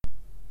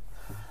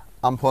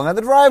I'm pulling out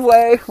the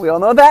driveway. We all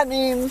know what that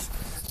means.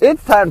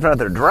 It's time for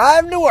another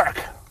drive to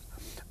work.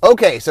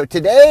 Okay, so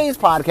today's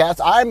podcast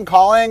I'm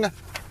calling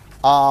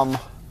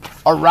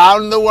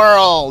Around the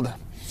World.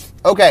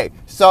 Okay,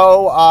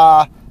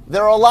 so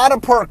there are a lot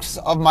of perks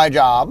of my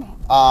job.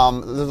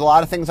 There's a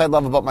lot of things I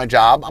love about my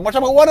job. I'm going to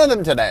talk about one of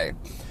them today.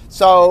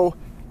 So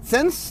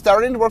since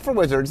starting to work for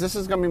Wizards, this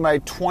is going to be my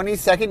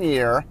 22nd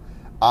year.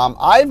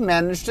 I've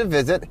managed to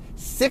visit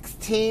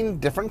 16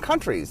 different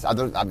countries,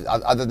 other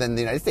than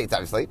the United States,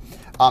 obviously.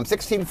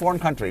 16 foreign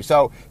countries.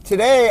 So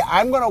today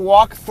I'm going to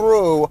walk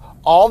through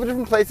all the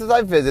different places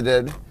I've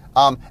visited.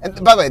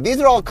 And by the way,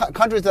 these are all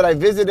countries that I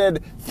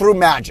visited through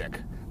Magic.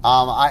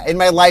 In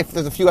my life,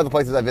 there's a few other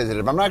places I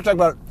visited, but I'm not going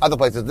to talk about other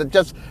places.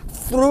 Just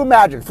through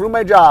Magic, through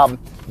my job,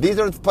 these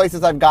are the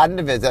places I've gotten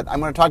to visit. I'm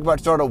going to talk about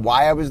sort of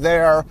why I was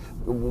there,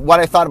 what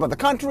I thought about the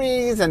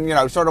countries, and,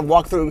 sort of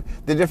walk through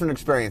the different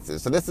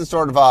experiences. So this is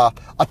sort of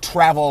a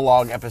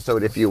travel-along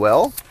episode, if you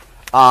will.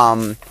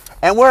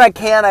 And where I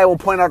can, I will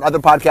point out other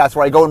podcasts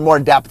where I go in more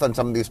depth on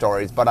some of these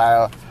stories, but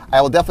I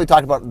will definitely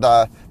talk about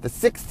the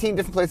 16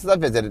 different places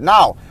I've visited.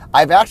 Now,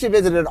 I've actually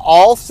visited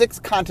all 6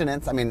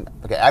 continents. I mean,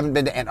 okay, I haven't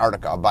been to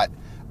Antarctica, but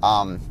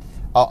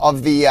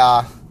of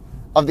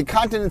the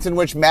continents in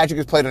which Magic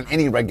is played on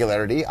any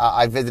regularity,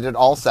 I visited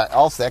all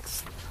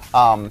 6. So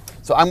I'm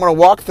going to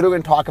walk through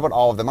and talk about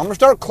all of them. I'm going to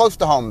start close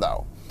to home,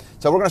 though.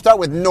 So we're going to start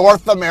with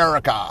North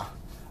America.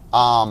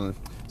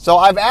 So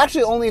I've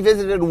actually only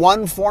visited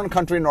one foreign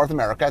country in North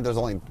America. There's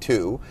only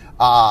 2.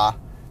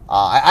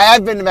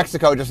 I've been to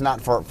Mexico, just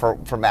not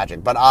for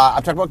Magic. But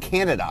I'm talking about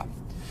Canada.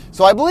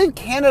 So I believe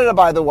Canada,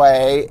 by the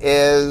way,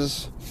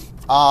 is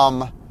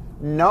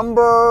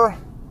number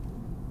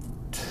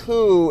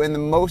 2 in the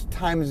most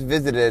times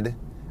visited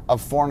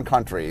of foreign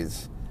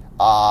countries.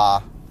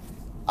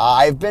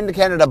 I've been to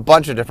Canada a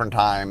bunch of different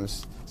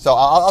times. So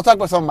I'll talk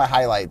about some of my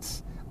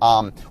highlights.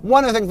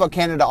 One of the things about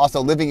Canada, also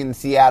living in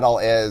Seattle,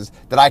 is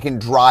that I can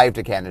drive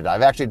to Canada.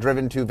 I've actually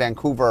driven to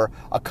Vancouver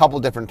a couple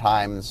different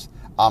times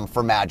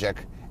for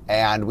Magic,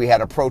 and we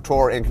had a pro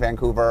tour in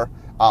Vancouver.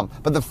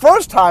 But the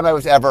first time I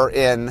was ever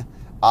in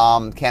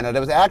Canada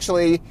was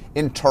actually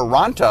in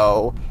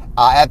Toronto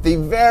at the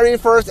very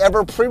first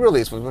ever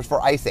pre-release, which was for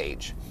Ice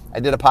Age. I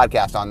did a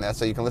podcast on this,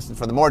 so you can listen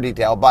for the more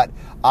detail. But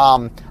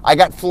I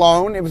got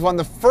flown. It was one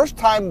of the first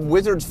time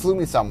Wizards flew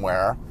me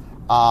somewhere.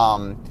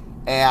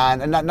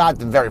 And not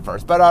the very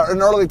first, but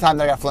an early time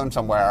that I got flown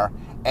somewhere.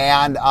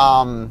 And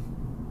I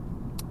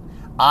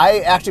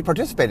actually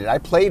participated. I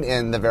played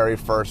in the very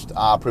first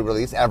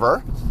pre-release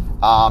ever.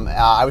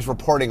 I was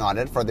reporting on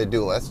it for the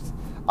Duelists.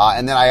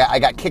 And then I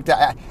got kicked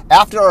out.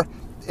 After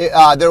it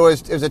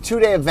was a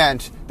 2-day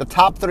event, the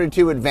top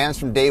 32 advanced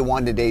from day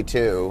 1 to day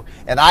 2.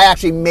 And I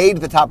actually made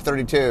the top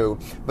 32,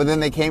 but then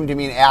they came to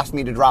me and asked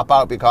me to drop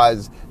out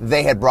because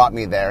they had brought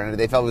me there. And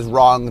they felt it was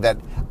wrong that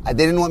they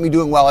didn't want me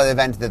doing well at the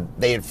event, that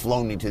they had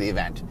flown me to the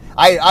event.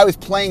 I was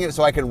playing it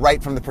so I could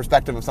write from the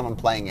perspective of someone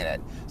playing in it.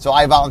 So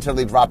I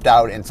voluntarily dropped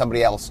out, and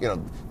somebody else,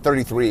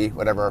 33,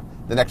 whatever,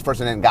 the next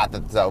person in got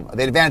that. So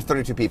they advanced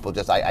 32 people,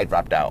 just I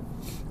dropped out.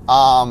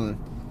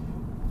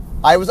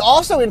 I was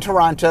also in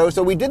Toronto,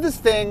 so we did this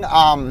thing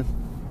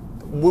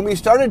when we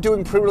started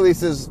doing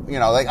pre-releases,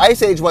 like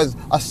Ice Age was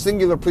a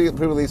singular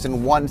pre-release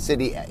in one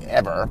city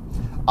ever.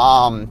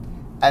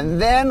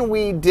 And then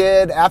we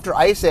did, after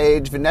Ice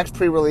Age, the next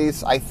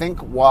pre-release, I think,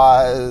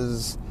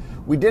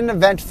 we did an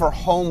event for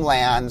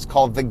Homelands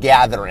called The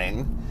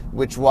Gathering,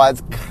 which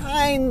was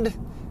kind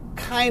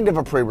of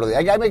a pre-release.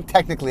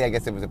 Technically, I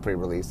guess it was a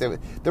pre-release.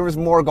 There was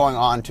more going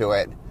on to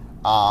it.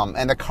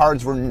 And the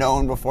cards were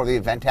known before the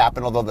event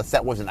happened, although the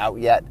set wasn't out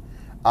yet.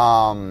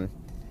 And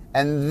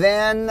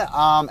then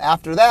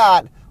after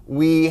that,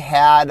 we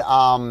had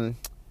a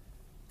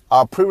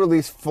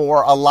pre-release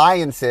for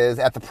Alliances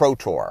at the Pro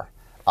Tour.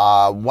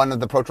 One of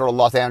the Pro Tour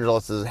Los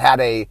Angeles had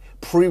a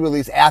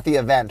pre-release at the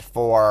event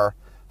for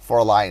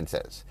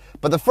Alliances.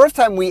 But the first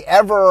time we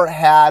ever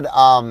had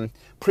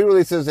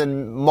pre-releases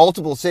in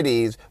multiple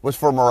cities was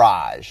for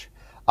Mirage.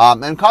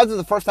 And because it was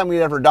the first time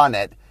we'd ever done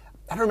it,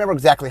 I don't remember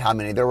exactly how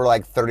many. There were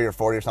like 30 or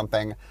 40 or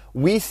something.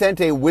 We sent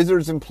a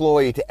Wizards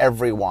employee to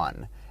every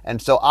one.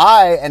 And so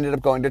I ended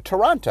up going to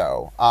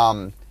Toronto.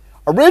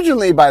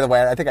 Originally, by the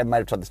way, I think I might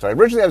have told the story.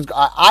 Originally,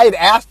 I had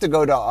asked to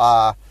go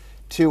to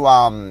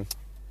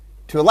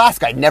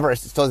Alaska.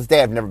 Till this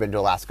day, I've never been to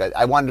Alaska.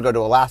 I wanted to go to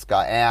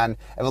Alaska, and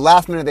at the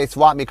last minute, they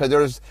swapped me because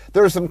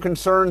there was some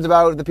concerns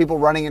about the people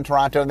running in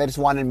Toronto, and they just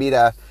wanted me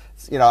to,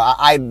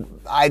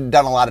 I'd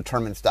done a lot of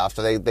tournament stuff,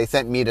 so they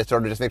sent me to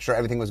sort of just make sure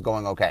everything was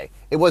going okay.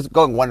 It was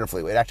going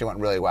wonderfully. It actually went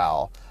really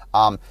well.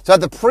 So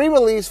at the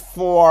pre-release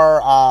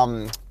for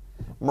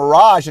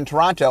Mirage in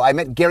Toronto, I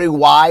met Gary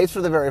Wise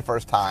for the very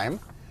first time.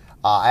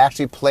 I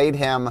actually played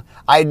him.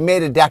 I had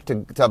made a deck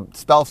to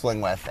spell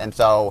sling with, and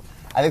so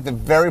I think the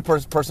very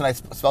first person I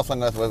spell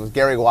sling with was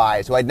Gary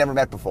Wise, who I'd never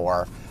met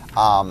before,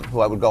 who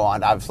I would go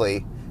on to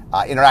obviously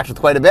interact with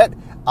quite a bit.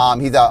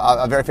 He's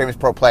a very famous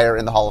pro player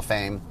in the Hall of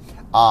Fame.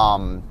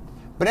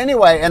 But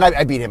anyway, and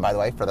I beat him, by the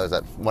way, for those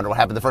that wonder what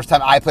happened the first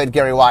time I played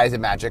Gary Wise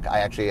in Magic.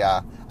 I actually,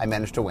 I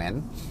managed to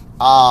win.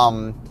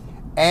 And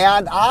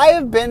I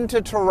have been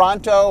to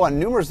Toronto on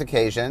numerous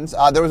occasions.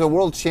 There was a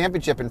World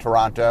Championship in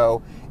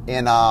Toronto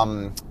in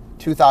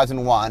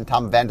 2001.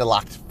 Tom van der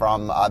Lacht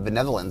from the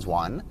Netherlands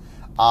won.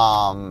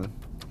 So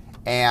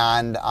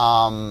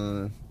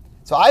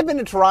I've been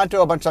to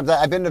Toronto a bunch of times.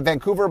 I've been to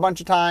Vancouver a bunch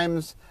of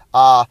times.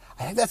 I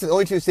think that's the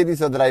only two cities,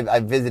 though, that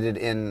I've visited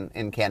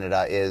in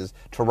Canada is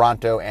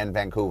Toronto and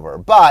Vancouver.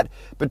 But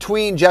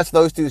between just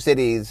those two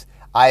cities,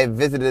 I've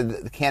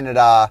visited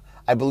Canada,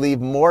 I believe,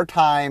 more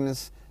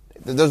times.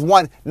 There's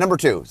one, number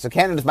two. So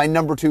Canada's my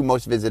number two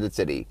most visited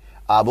city.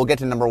 We'll get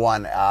to number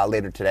one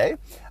later today.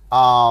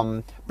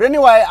 But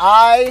anyway,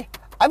 I've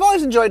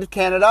always enjoyed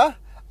Canada.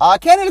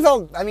 Canada's,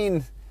 I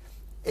mean,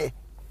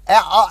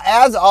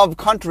 as of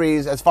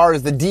countries, as far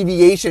as the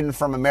deviation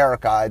from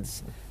America,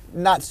 it's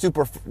not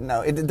super,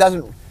 no, it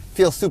doesn't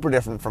feel super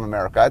different from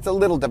America. It's a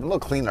little different, a little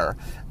cleaner.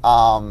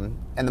 And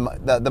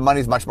the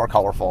money's much more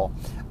colorful.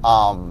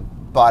 So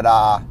one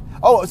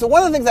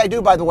of the things I do,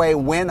 by the way,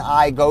 when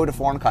I go to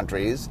foreign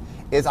countries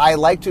is I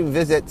like to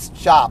visit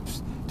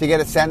shops to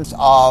get a sense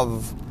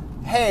of,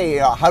 hey,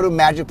 how do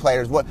Magic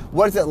players, what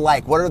is it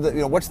like? What are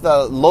the, what's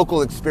the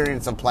local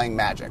experience of playing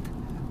Magic?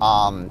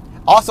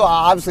 Also,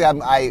 obviously,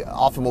 I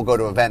often will go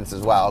to events as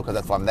well because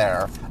that's why I'm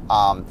there.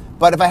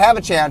 But if I have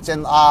a chance,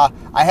 and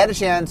I had a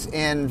chance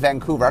in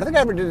Vancouver, I don't think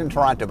I ever did in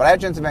Toronto, but I had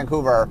a chance in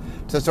Vancouver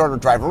to sort of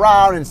drive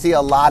around and see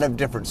a lot of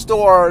different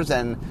stores,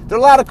 and there are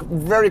a lot of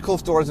very cool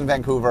stores in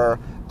Vancouver.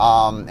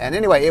 And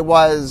anyway, it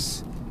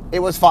was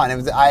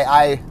fun.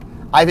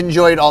 I've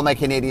enjoyed all my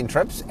Canadian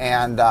trips,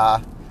 and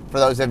for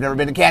those who have never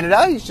been to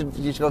Canada, you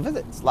should go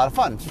visit. It's a lot of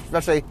fun,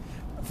 especially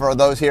for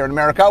those here in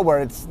America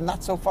where it's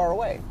not so far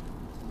away.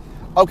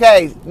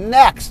 Okay,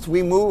 next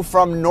we move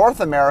from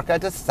North America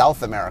to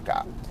South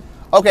America.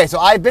 Okay, so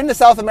I've been to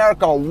South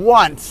America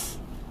once,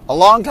 a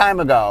long time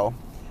ago,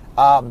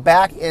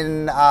 back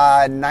in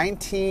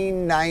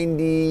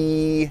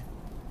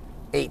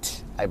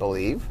 1998, I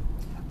believe.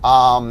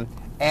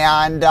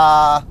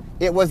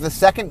 It was the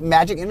second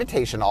Magic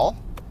Invitational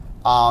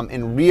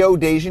in Rio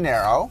de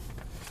Janeiro.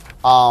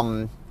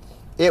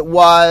 It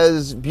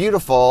was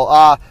beautiful.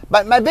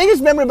 But my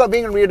biggest memory about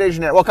being in Rio de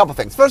Janeiro, well, a couple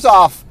things. First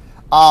off,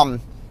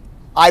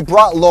 I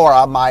brought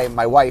Laura,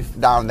 my wife,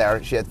 down there.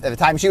 At the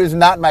time, she was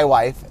not my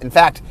wife. In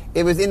fact,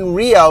 it was in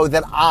Rio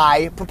that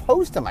I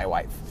proposed to my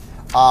wife.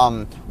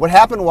 What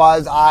happened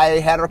was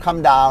I had her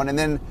come down, and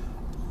then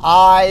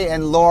I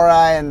and Laura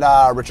and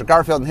Richard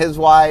Garfield and his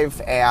wife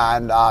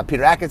and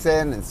Peter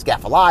Atkinson and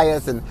Scaff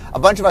Elias and a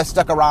bunch of us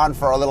stuck around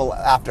for a little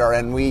after,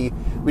 and we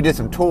did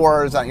some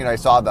tours. I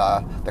saw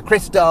the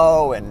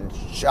Cristo and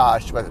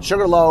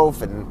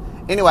Sugarloaf, and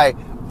anyway,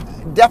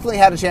 definitely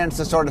had a chance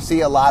to sort of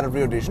see a lot of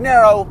Rio de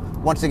Janeiro.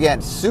 Once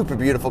again, super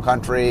beautiful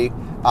country.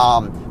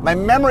 My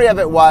memory of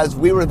it was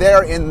we were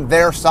there in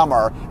their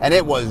summer, and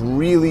it was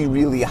really,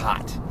 really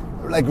hot.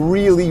 Like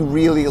really,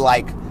 really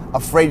like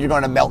afraid you're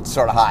going to melt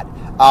sort of hot.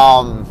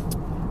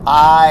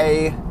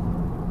 I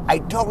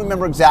don't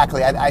remember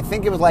exactly. I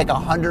think it was like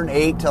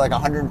 108 to like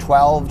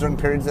 112 during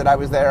periods that I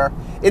was there.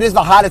 It is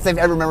the hottest I've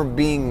ever remember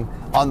being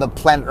on the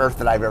planet Earth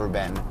that I've ever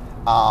been.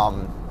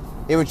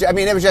 It was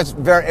just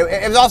very.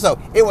 It was also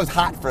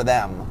hot for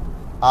them.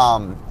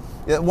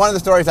 One of the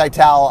stories I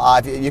tell,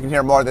 if you can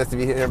hear more of this if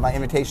you hear my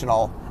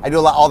Invitational. I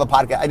do all the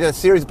podcasts. I did a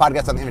series of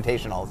podcasts on the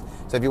Invitationals.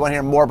 So if you want to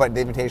hear more about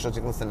the Invitationals,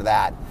 you can listen to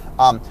that.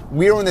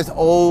 We were in this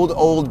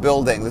old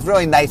building, this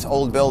really nice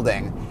old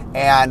building,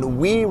 and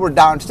we were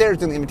downstairs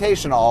doing the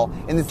Invitational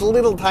in this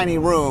little tiny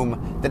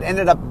room that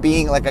ended up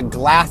being like a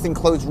glass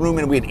enclosed room,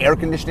 and we had air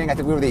conditioning. I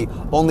think we were the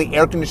only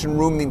air conditioned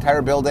room in the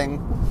entire building.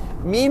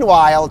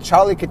 Meanwhile,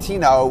 Charlie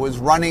Catino was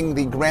running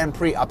the Grand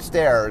Prix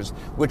upstairs,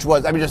 which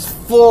was, just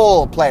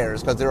full of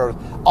players, because there were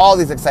all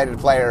these excited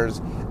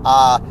players,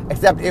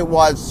 except it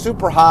was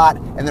super hot,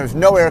 and there was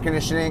no air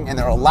conditioning, and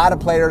there were a lot of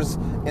players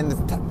in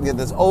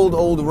this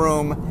old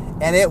room,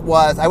 and I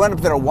went up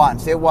there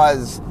once, it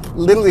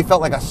literally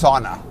felt like a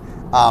sauna.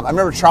 I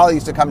remember Charlie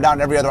used to come down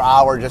every other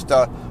hour just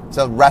to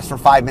rest for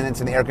 5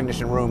 minutes in the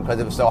air-conditioned room because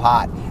it was so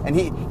hot. And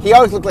he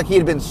always looked like he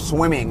had been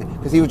swimming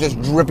because he was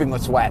just dripping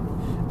with sweat.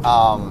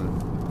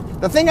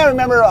 The thing I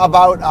remember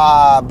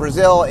about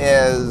Brazil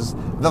is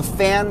the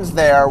fans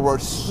there were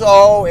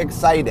so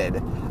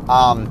excited.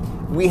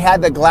 We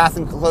had the glass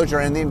enclosure,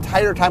 and the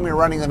entire time we were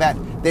running the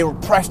event, they were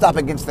pressed up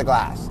against the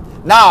glass.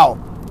 Now,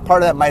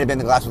 part of that might have been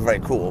the glass was very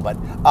cool, but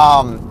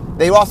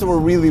they also were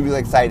really, really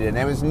excited, and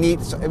it was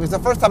neat. So it was the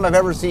first time I've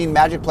ever seen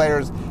Magic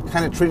players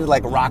kind of treated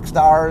like rock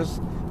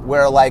stars,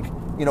 where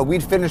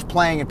we'd finish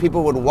playing and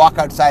people would walk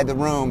outside the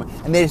room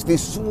and they'd just be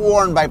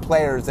swarmed by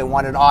players that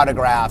wanted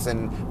autographs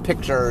and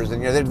pictures,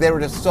 and they were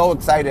just so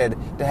excited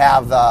to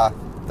have the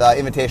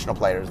Invitational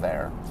players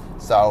there.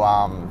 So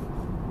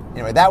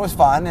anyway, that was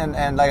fun,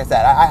 and like I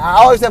said,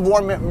 I always have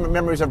warm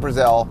memories of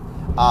Brazil.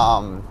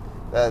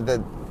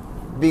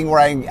 Being where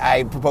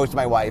I proposed to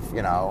my wife,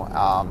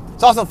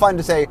 it's also fun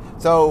to say,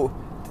 so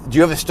Do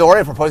you have a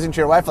story of proposing to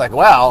your wife? Like,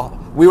 well,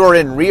 we were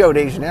in Rio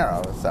de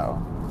Janeiro,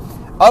 so.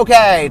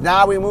 Okay,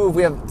 now we move.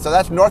 So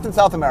that's North and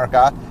South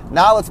America.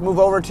 Now let's move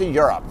over to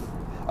Europe.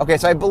 Okay,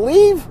 so I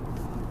believe,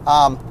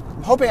 I'm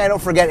hoping I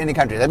don't forget any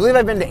countries. I believe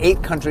I've been to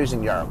 8 countries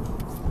in Europe.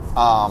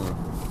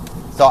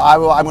 So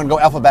I'm going to go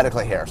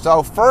alphabetically here.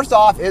 So first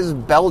off is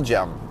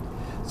Belgium.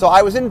 So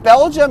I was in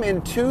Belgium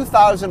in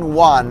 2000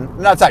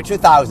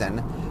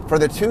 for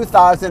the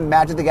 2000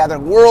 Magic the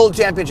Gathering World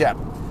Championship.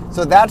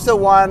 So that's the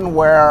one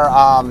where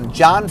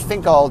Jon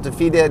Finkel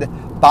defeated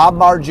Bob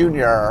Marr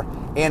Jr.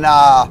 in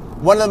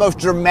one of the most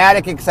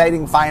dramatic,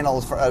 exciting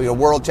finals for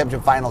World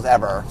Championship finals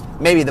ever.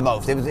 Maybe the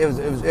most. It was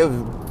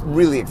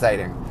really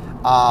exciting.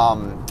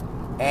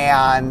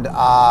 And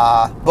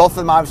both of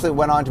them obviously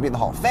went on to be in the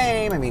Hall of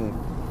Fame. I mean,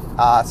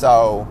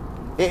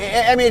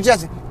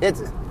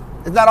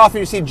 it's not often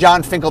you see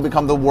Jon Finkel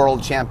become the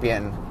world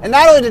champion. And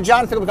not only did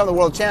Jon Finkel become the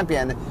world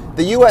champion,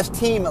 the U.S.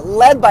 team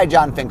led by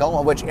Jon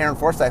Finkel, which Aaron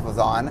Forsythe was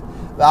on,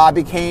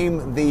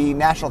 became the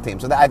national team.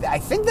 So I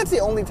think that's the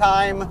only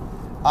time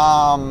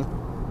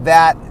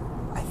that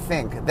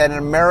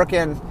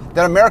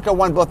America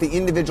won both the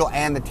individual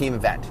and the team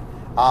event.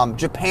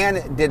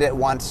 Japan did it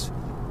once.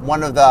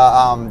 One of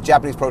the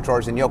Japanese Pro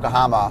Tours in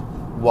Yokohama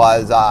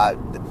was,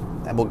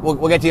 and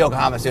we'll get to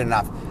Yokohama soon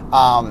enough.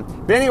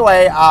 But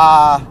anyway,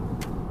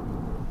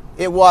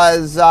 it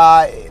was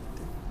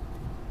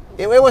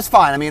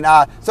fun. I mean,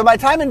 so my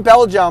time in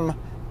Belgium,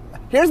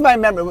 here's my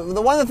memory.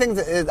 One of the things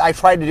that I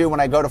try to do when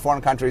I go to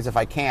foreign countries, if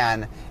I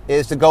can,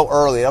 is to go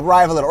early.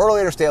 Arrive a little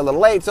early or stay a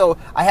little late, so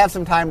I have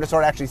some time to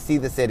sort of actually see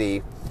the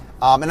city.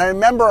 And I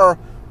remember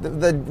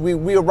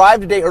we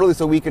arrived a day early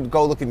so we could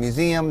go look at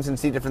museums and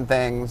see different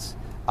things.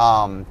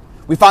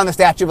 We found the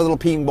statue of a little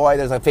peeing boy.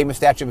 There's a famous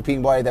statue of a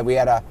peeing boy that we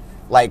had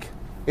it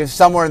was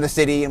somewhere in the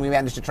city, and we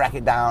managed to track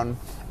it down.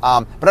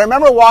 But I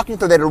remember walking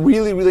through. They had a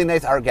really, really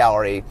nice art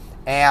gallery.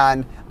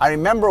 And I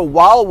remember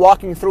while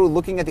walking through,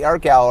 looking at the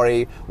art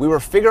gallery, we were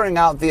figuring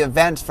out the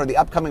events for the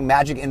upcoming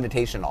Magic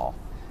Invitational.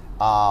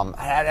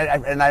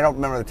 And I don't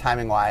remember the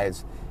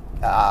timing-wise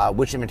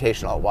which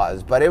Invitational it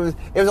was. But it was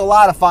a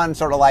lot of fun,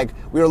 sort of like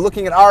we were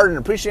looking at art and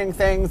appreciating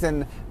things.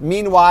 And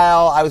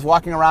meanwhile, I was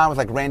walking around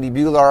with Randy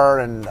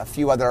Buehler and a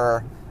few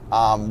other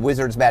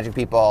Wizards Magic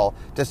people,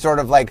 just sort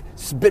of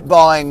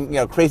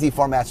spitballing, crazy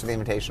formats for the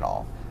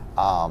Invitational.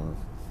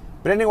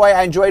 But anyway,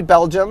 I enjoyed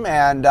Belgium,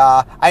 and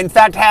I in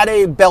fact had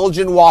a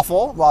Belgian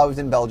waffle while I was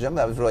in Belgium.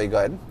 That was really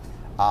good.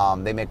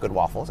 They make good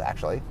waffles,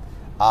 actually.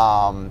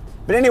 But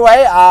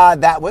anyway,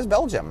 that was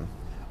Belgium.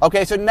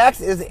 Okay, so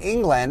next is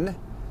England.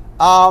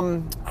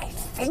 I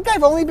think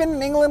I've only been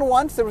in England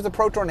once. There was a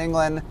Pro Tour in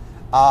England,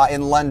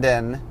 in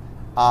London.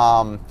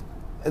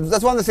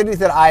 That's one of the cities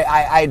that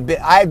I'd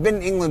been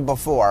in England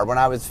before. When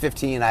I was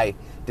 15, I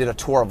did a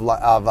tour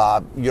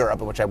of Europe,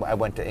 in which I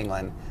went to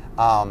England.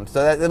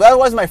 So that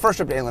wasn't my first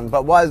trip to England,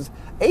 but was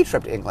a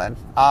trip to England.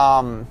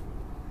 I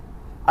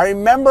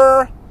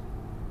remember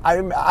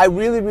I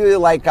really, really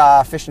like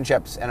fish and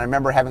chips, and I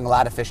remember having a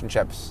lot of fish and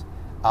chips.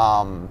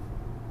 That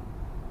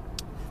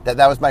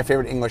was my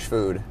favorite English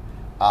food.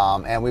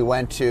 And we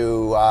went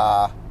to,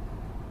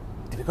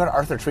 did we go to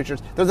Arthur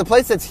Treacher's? There's a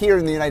place that's here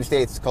in the United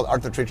States called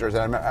Arthur Treacher's,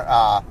 and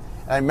I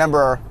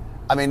remember,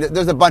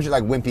 there's a bunch of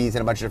Wimpy's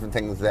and a bunch of different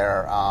things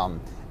there.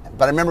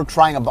 But I remember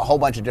trying a whole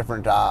bunch of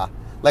different,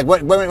 when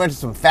we went to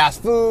some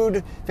fast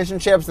food fish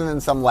and chips, and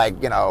then some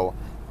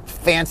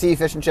fancy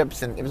fish and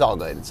chips, and it was all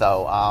good.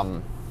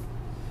 So,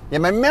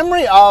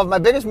 my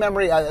biggest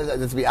memory,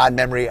 this would be odd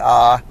memory,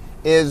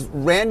 is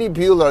Randy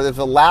Buehler. This was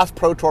the last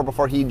Pro Tour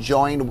before he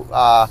joined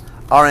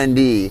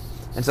R&D.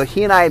 And so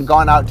he and I had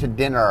gone out to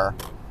dinner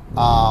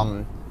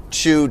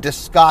to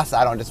discuss,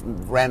 just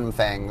random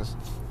things.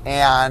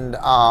 And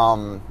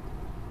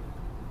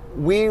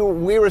we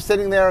were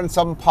sitting there in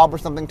some pub or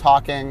something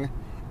talking,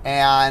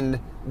 and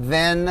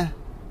then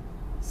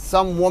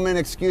some woman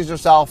excused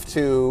herself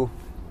to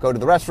go to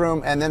the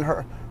restroom, and then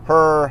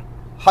her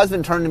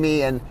husband turned to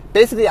me, and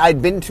basically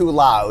I'd been too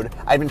loud.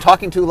 I'd been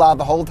talking too loud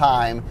the whole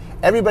time.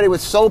 Everybody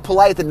was so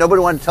polite that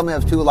nobody wanted to tell me I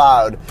was too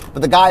loud.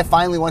 But the guy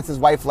finally, once his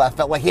wife left,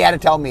 felt like he had to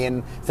tell me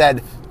and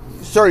said,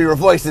 "Sir, your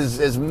voice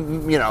is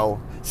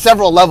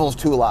several levels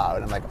too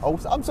loud." I'm like, "Oh,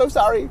 I'm so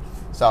sorry."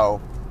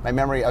 So my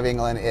memory of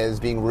England is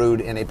being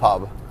rude in a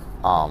pub.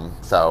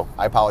 So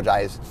I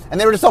apologize. And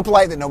they were just so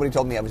polite that nobody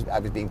told me I was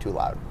being too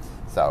loud.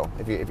 So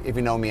if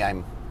you know me,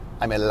 I'm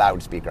a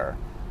loudspeaker.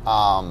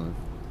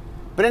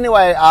 But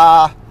anyway,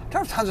 I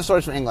have tons of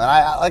stories from England.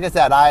 Like I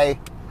said,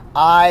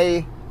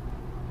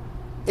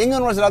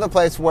 England was another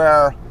place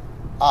where,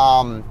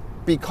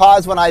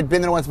 because when I'd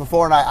been there once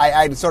before and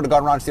I'd sort of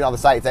gone around and seen all the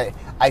sites,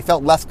 I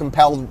felt less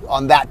compelled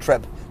on that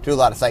trip to do a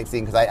lot of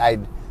sightseeing because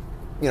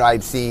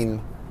I'd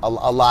seen a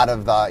lot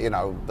of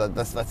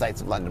the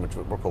sights of London, which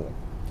were cool.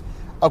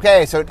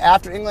 Okay, so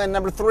after England,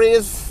 number 3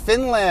 is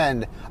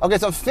Finland. Okay,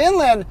 so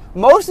Finland,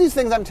 most of these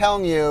things I'm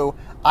telling you,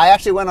 I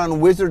actually went on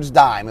Wizard's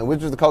dime, and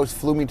Wizards of the Coast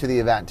flew me to the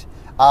event.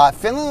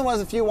 Finland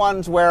was a few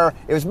ones where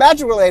it was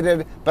Magic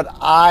related, but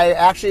I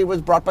actually was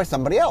brought by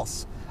somebody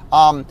else.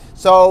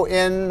 So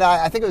in,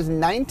 I think it was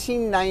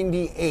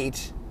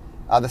 1998,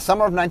 the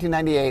summer of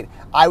 1998,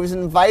 I was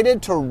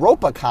invited to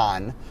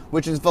Ropacon,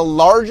 which is the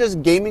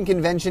largest gaming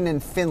convention in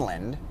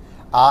Finland,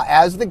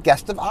 as the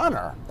guest of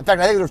honor. In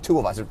fact, I think there were two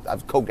of us. I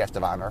was co-guest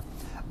of honor.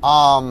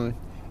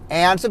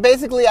 And so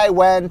basically I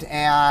went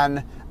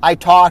and I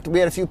talked. We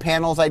had a few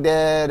panels I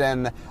did,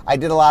 and I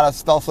did a lot of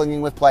spell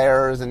slinging with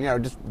players, and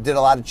just did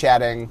a lot of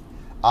chatting.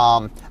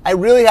 I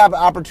really have an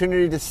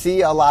opportunity to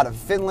see a lot of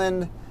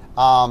Finland.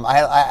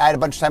 I had a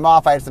bunch of time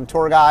off. I had some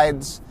tour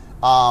guides.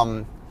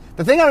 The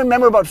thing I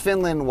remember about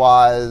Finland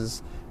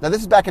was, now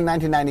this is back in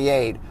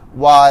 1998,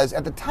 was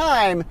at the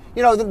time,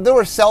 there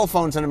were cell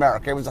phones in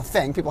America. It was a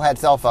thing. People had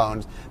cell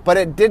phones, but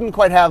it didn't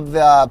quite have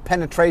the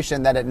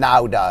penetration that it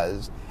now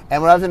does.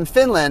 And when I was in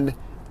Finland,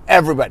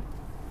 everybody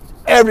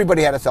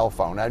had a cell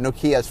phone.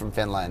 Nokia's from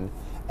Finland.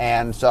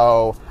 And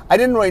so I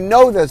didn't really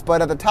know this,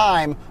 but at the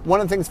time,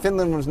 one of the things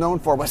Finland was known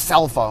for was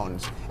cell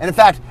phones. And in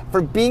fact,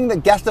 for being the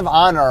guest of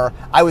honor,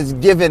 I was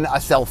given a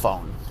cell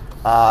phone.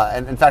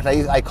 And in fact,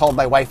 I called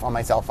my wife on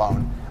my cell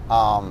phone.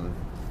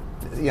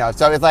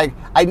 So it's like,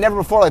 I'd never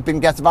before been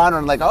guest of honor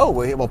and oh,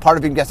 well, part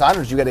of being guest of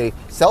honor is you get a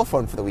cell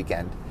phone for the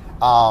weekend.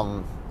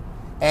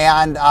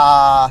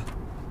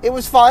 It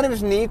was fun. It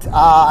was neat.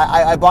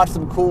 I bought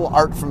some cool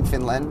art from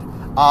Finland.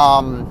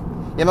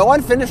 My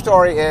one Finnish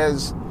story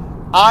is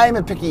I'm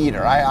a picky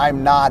eater.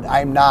 I'm not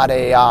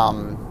a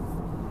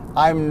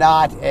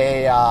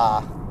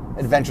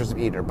adventurous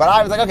eater. But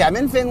I was like, okay, I'm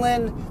in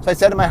Finland. So I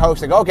said to my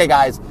host, okay,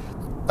 guys,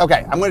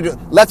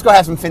 let's go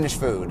have some Finnish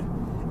food.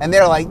 And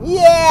they're like,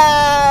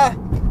 yeah,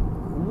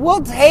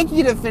 we'll take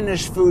you to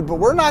Finnish food, but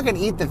we're not going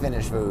to eat the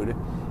Finnish food.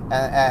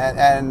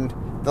 And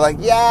they're like,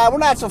 yeah, we're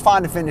not so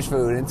fond of Finnish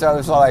food. And so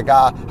it's like,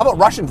 how about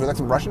Russian food? Like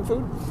some Russian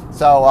food?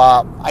 So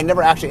I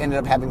never actually ended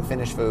up having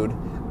Finnish food.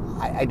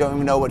 I don't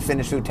even know what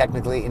Finnish food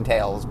technically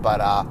entails, but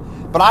I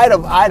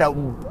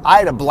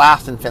had a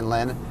blast in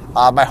Finland.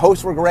 My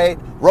hosts were great.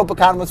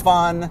 Ropacon was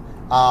fun.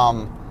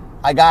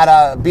 I got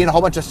to be in a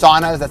whole bunch of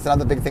saunas. That's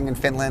another big thing in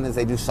Finland is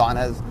they do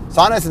saunas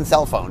and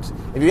cell phones.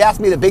 If you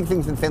asked me the big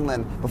things in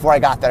Finland before I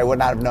got there, I would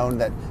not have known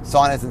that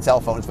saunas and cell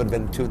phones would have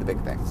been two of the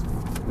big things.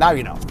 Now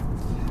you know.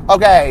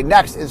 Okay,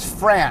 next is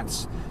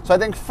France. So I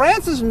think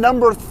France is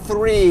number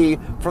 3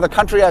 for the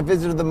country I've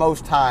visited the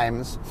most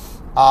times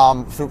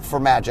for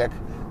Magic.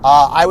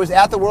 I was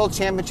at the World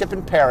Championship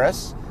in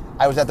Paris.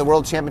 I was at the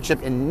World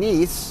Championship in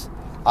Nice.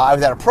 I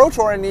was at a Pro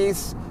Tour in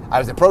Nice. I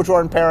was at Pro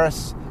Tour in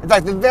Paris. In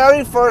fact, the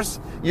very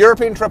first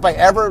European trip I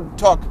ever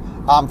took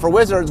for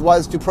Wizards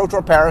was to Pro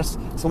Tour Paris.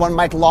 So when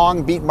Mike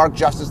Long beat Mark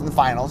Justice in the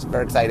finals.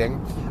 Very exciting.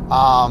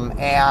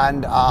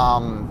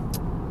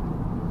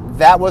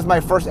 That was my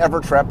first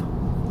ever trip.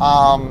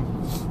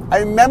 I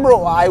remember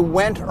I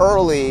went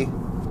early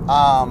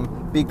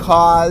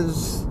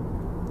because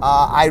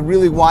I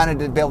really wanted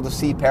to be able to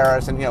see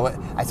Paris, and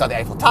I saw the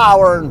Eiffel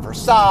Tower and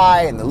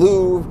Versailles and the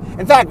Louvre.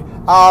 In fact,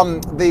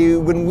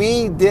 when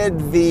we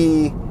did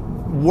the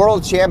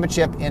World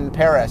Championship in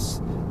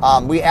Paris,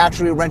 we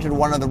actually rented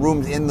one of the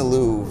rooms in the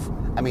Louvre.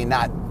 I mean,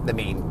 not the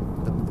main,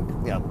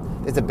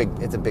 it's a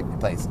big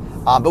place.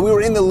 But we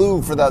were in the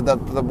Louvre for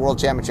the World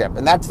Championship,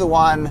 and that's the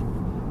one.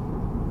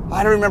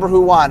 I don't remember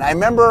who won. I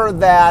remember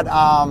that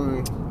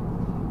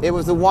it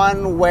was the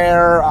one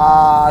where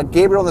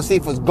Gabriel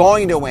Nassif was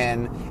going to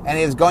win, and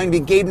it was going to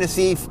be Gabe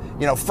Nassif,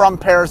 from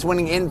Paris,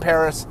 winning in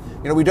Paris.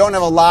 We don't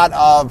have a lot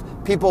of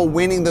people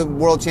winning the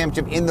World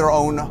Championship in their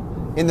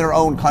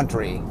own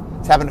country.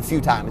 It's happened a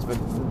few times,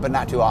 but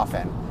not too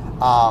often.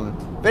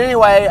 But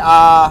anyway,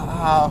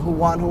 who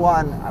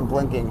won? I'm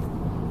blinking.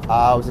 It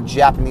was a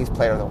Japanese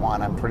player that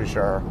won, I'm pretty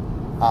sure.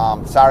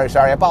 Sorry,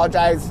 I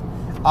apologize.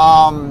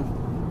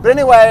 But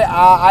anyway,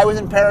 I was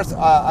in Paris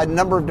a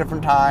number of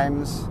different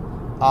times.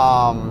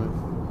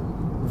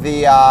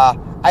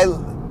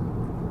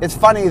 It's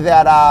funny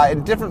that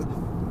I'm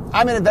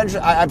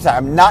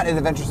not an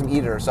adventuresome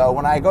eater. So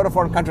when I go to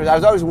foreign countries, I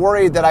was always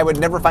worried that I would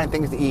never find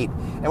things to eat.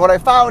 And what I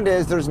found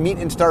is there's meat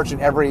and starch in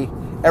every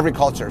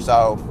culture.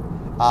 So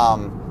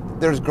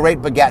there's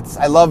great baguettes.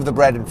 I love the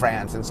bread in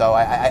France, and so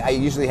I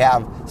usually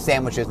have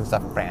sandwiches and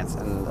stuff in France.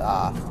 And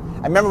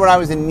I remember when I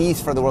was in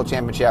Nice for the World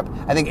Championship,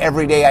 I think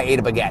every day I ate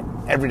a baguette.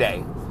 Every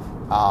day.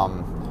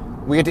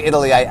 We get to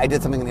Italy, I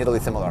did something in Italy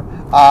similar.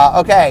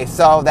 Okay,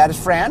 so that is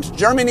France.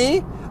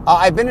 Germany,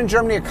 I've been in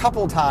Germany a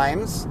couple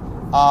times.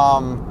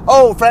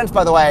 France,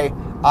 by the way,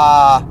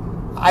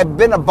 I've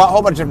been a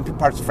whole bunch of different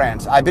parts of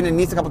France. I've been in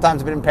Nice a couple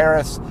times, I've been in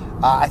Paris.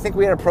 I think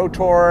we had a Pro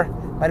Tour,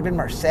 might have been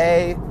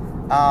Marseille.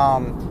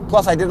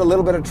 Plus I did a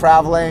little bit of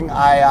traveling.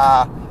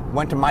 I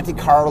went to Monte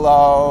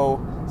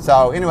Carlo.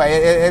 So anyway,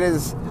 it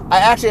is, I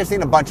actually have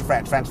seen a bunch of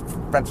France. France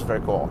is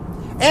very cool.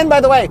 And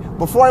by the way,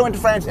 before I went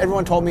to France,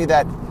 everyone told me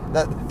that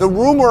the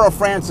rumor of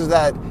France is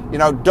that,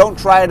 don't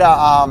try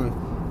to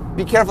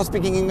be careful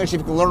speaking English.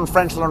 If you can learn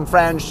French, learn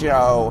French.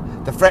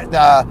 The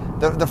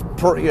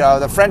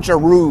French are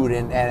rude,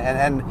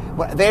 and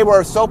they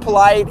were so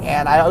polite.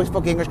 And I always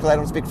spoke English because I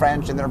don't speak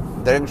French, and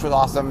their English was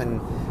awesome.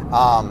 And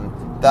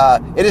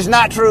it is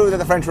not true that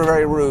the French were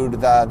very rude.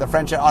 The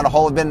French on a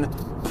whole have been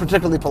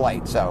particularly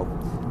polite. So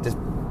just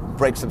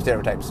break some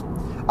stereotypes.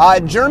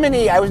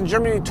 Germany, I was in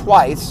Germany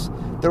twice.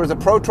 There was a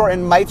Pro Tour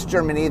in Mainz,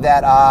 Germany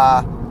that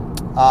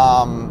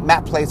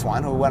Matt Place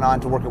won, who went on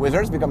to work at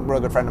Wizards, become a real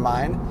good friend of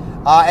mine.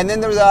 And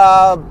then there was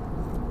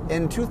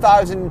in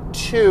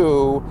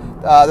 2002,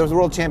 there was a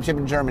World Championship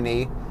in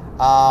Germany.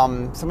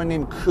 Someone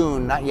named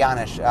Kuhn, not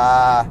Janisch.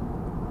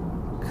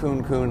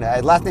 Kuhn.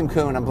 Last name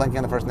Kuhn, I'm blanking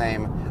on the first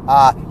name.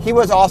 He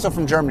was also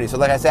from Germany, so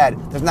like I said,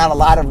 there's not a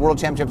lot of World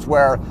Championships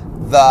where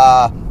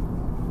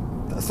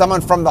someone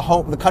from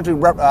the country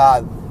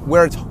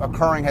where it's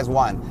occurring has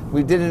won.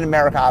 We did it in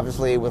America,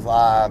 obviously, with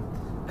a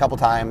couple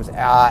times, we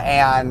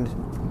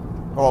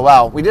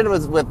did it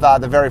with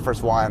the very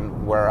first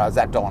one where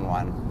Zach Dolan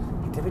won.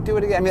 Did we do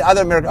it again? I mean,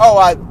 other American.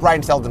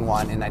 Brian Selden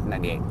won in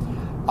 1998.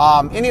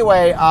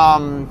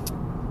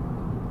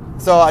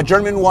 So a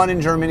German won in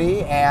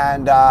Germany,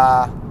 and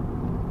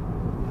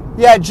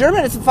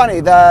German. It's funny.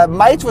 The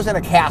Mainz was in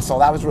a castle.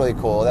 That was really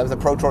cool. That was a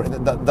Pro Tour,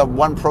 the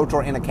one Pro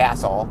Tour in a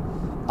castle.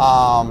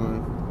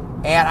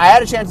 And I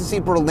had a chance to see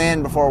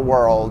Berlin before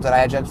Worlds, and I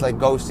had a chance to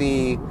go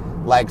see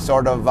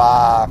sort of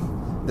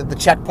the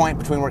checkpoint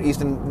between where East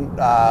and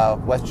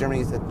West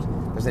Germany is.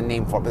 There's a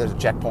name for it, but there's a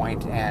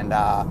checkpoint, and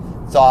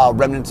saw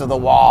remnants of the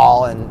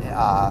wall, and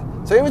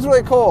so it was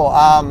really cool.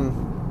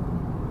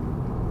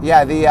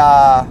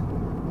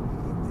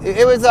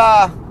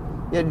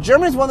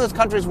 Germany's one of those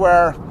countries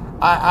where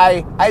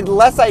I had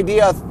less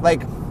idea.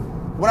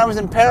 When I was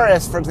in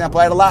Paris, for example,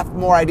 I had a lot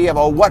more idea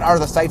of what are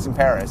the sites in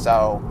Paris.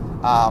 So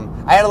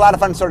I had a lot of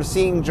fun sort of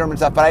seeing German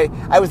stuff, but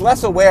I was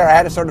less aware. I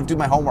had to sort of do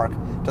my homework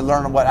to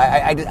learn what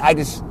I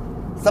just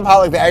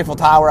somehow the Eiffel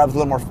Tower. I was a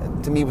little more,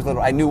 to me, was a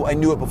little. I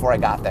knew it before I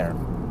got there.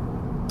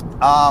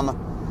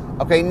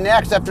 Okay,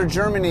 next after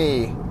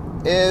Germany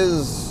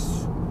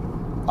is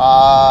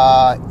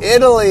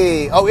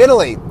Italy. Oh,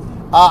 Italy.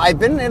 I've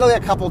been in Italy a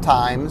couple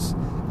times.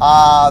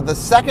 The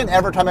second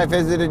ever time I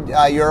visited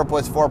Europe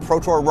was for Pro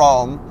Tour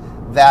Rome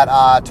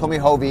that Tommy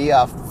Hovey,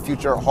 a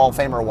future Hall of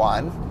Famer,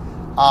 won.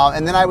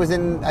 And then I was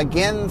in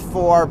again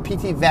for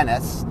PT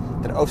Venice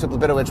that Osip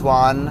Lobitovic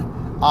won.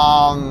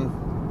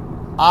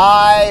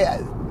 I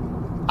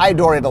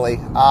adore Italy.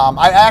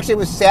 I actually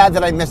was sad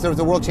that I missed. There was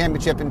a World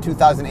Championship in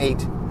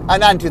 2008.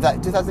 Not in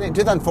 2008,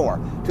 2004.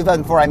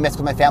 2004 I missed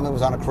because my family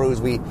was on a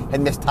cruise. We had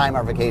missed time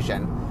our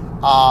vacation.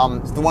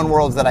 It's the one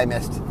Worlds that I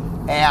missed.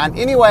 And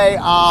anyway,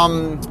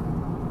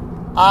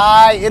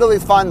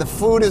 Italy's fun. The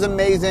food is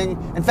amazing.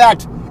 In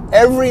fact,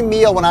 every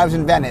meal when I was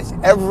in Venice,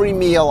 every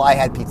meal I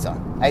had pizza.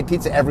 I had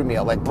pizza every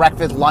meal,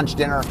 breakfast, lunch,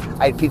 dinner.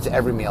 I had pizza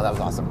every meal. That was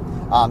awesome.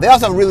 They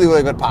also have really,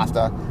 really good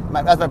pasta.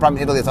 That's my problem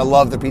in Italy is I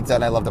love the pizza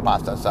and I love the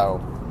pasta.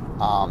 So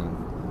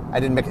I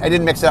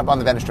didn't mix it up on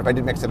the Venice trip. I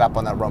did mix it up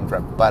on the Rome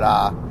trip. But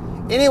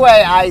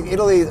anyway,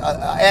 Italy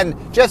and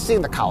just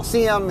seeing the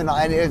Colosseum and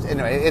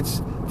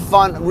it's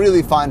fun,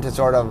 really fun to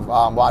sort of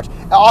watch.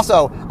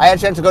 Also, I had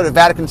a chance to go to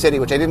Vatican City,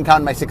 which I didn't count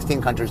in my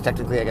 16 countries.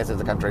 Technically, I guess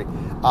it's a country.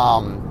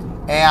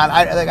 And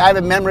I have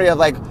a memory of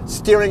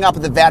staring up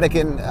at the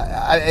Vatican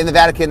in the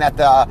Vatican at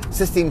the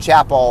Sistine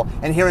Chapel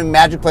and hearing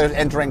Magic players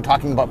entering,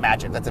 talking about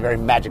Magic. That's a very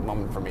Magic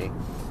moment for me.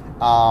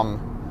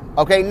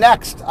 Okay,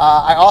 next,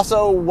 I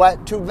also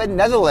went to the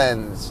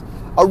Netherlands.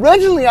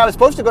 Originally, I was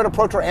supposed to go to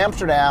Pro Tour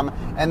Amsterdam,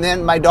 and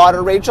then my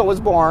daughter Rachel was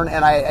born,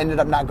 and I ended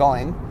up not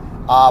going.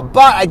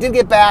 But I did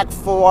get back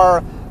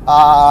for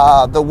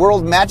the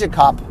World Magic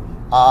Cup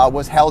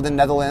was held in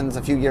Netherlands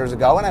a few years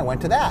ago, and I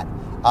went to that.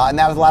 And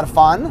that was a lot of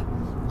fun.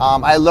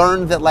 I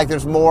learned that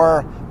there's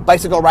more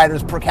bicycle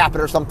riders per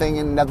capita or something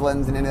in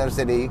Netherlands than any other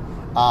city.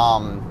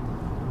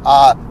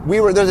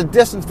 There's a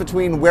distance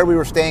between where we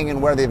were staying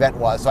and where the event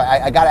was, so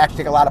I got to actually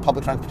take a lot of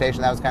public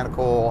transportation. That was kind of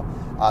cool.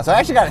 So I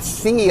actually got to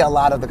see a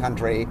lot of the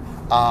country,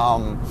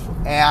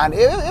 and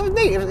it was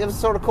neat. It was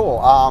sort of cool.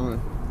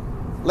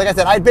 Like I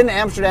said, I'd been to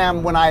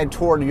Amsterdam when I had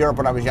toured Europe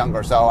when I was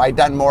younger, so I'd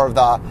done more of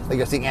the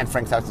seeing Anne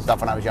Frank's house and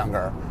stuff when I was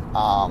younger.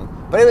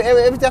 But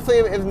it was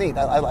definitely it was neat.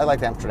 I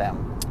liked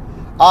Amsterdam.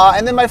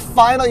 And then my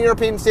final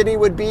European city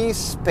would be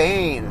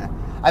Spain.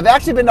 I've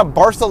actually been to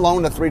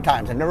Barcelona 3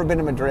 times. I've never been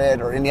to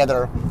Madrid or any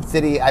other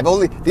city.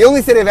 The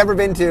only city I've ever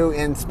been to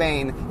in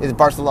Spain is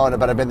Barcelona,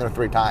 but I've been there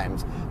 3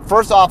 times.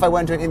 First off, I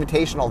went to an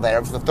invitational there.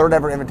 It was the 3rd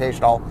ever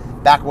invitational,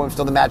 back when it was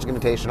still the Magic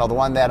Invitational, the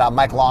one that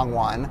Mike Long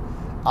won.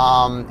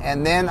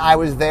 And then I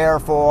was there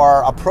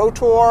for a Pro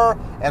Tour,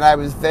 and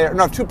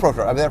 2 Pro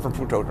Tours. I was there for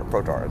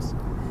Pro Tours.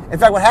 In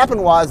fact, what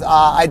happened was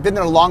I'd been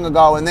there long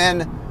ago, and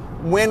then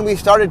when we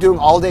started doing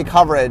all-day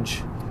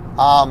coverage,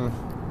 I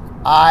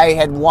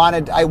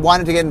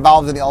wanted to get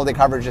involved in the all-day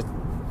coverage.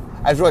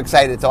 I was really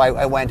excited, so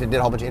I went and did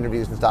a whole bunch of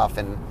interviews and stuff.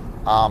 And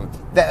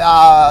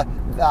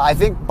I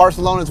think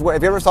Barcelona's where,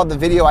 if you ever saw the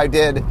video I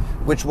did,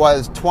 which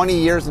was 20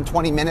 years and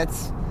 20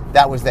 minutes,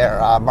 that was there.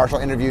 Marshall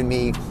interviewed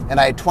me, and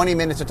I had 20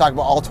 minutes to talk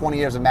about all 20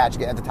 years of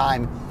Magic. At the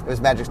time, it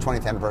was Magic's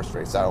 20th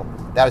anniversary, so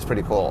that was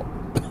pretty cool.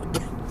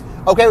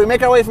 Okay, we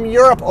make our way from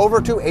Europe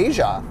over to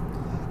Asia.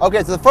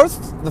 Okay, so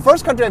the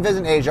first country I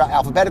visited in Asia,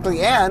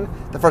 alphabetically, and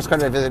the first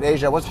country I visited in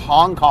Asia was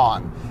Hong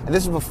Kong. And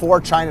this was before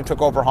China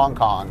took over Hong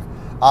Kong.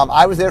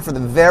 I was there for the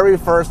very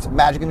first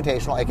Magic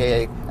Invitational,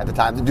 aka at the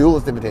time the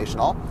Duelist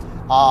Invitational.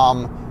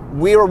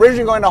 We were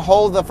originally going to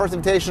hold the first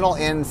Invitational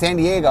in San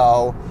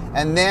Diego,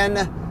 and then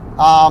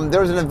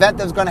there was an event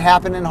that was going to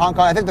happen in Hong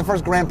Kong. I think the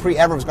first Grand Prix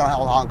ever was going to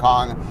hold in Hong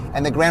Kong,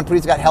 and the Grand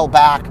Prix got held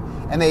back,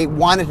 and they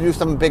wanted to do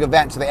some big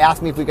event, so they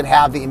asked me if we could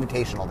have the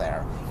Invitational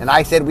there. And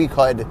I said we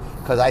could,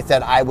 because I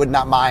said I would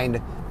not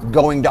mind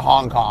going to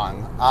Hong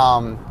Kong.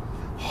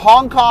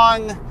 Hong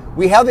Kong,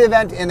 we held the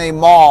event in a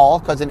mall,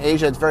 because in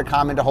Asia it's very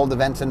common to hold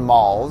events in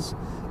malls.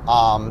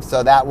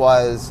 So that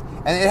was,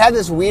 and it had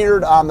this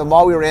weird, the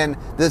mall we were in,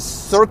 this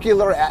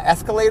circular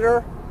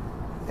escalator.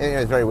 It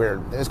was very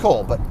weird. It was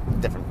cool, but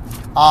different.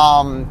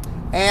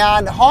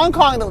 And Hong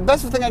Kong, the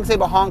best thing I can say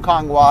about Hong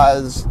Kong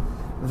was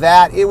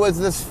that it was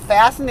this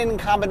fascinating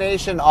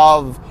combination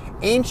of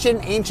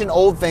ancient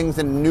old things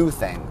and new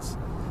things.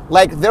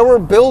 Like, there were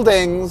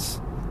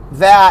buildings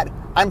that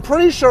I'm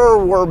pretty sure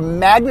were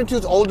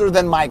magnitudes older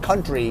than my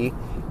country,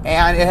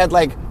 and it had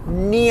like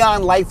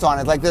neon lights on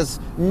it, like this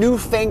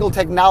newfangled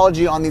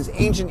technology on these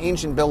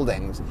ancient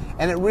buildings.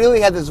 And it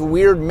really had this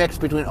weird mix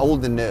between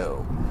old and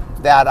new.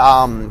 That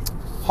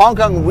Hong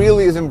Kong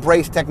really has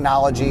embraced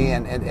technology,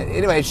 and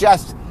anyway,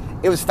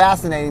 it was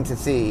fascinating to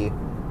see.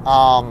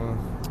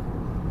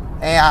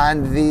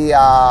 And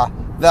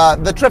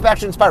the trip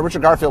actually inspired,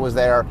 Richard Garfield was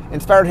there,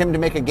 inspired him to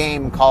make a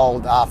game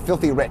called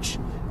Filthy Rich.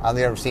 I don't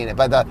think I've ever seen it,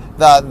 but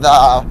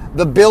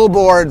the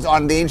billboards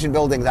on the ancient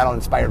buildings, that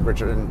inspired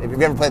Richard. And if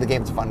you've ever played the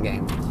game, it's a fun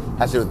game. It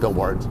has to do with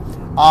billboards.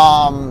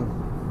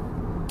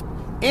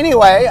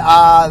 Anyway,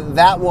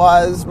 that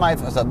was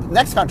so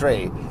next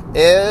country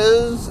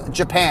is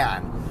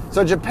Japan.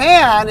 So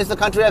Japan is the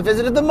country I've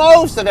visited the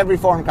most of every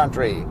foreign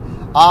country.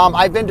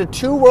 I've been to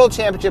 2 world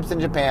championships in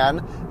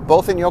Japan,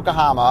 both in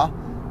Yokohama.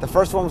 The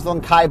first one was the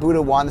one Kai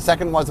Buda won. The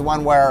second was the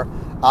one where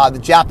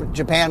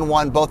Japan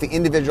won both the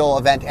individual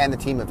event and the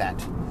team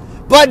event.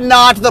 But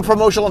not the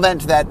promotional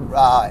event that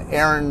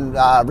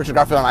Richard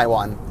Garfield and I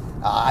won.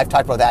 I've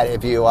talked about that.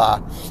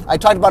 I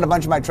talked about a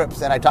bunch of my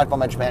trips, and I talked about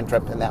my Japan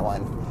trip in that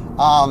one.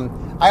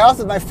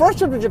 My first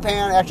trip to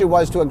Japan actually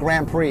was to a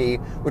Grand Prix,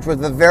 which was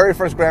the very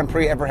first Grand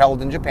Prix ever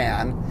held in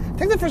Japan. I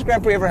think the first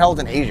Grand Prix ever held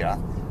in Asia.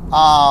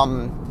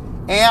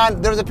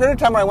 And there was a period of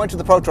time where I went to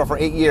the Pro Tour for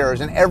 8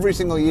 years, and every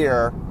single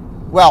year,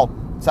 not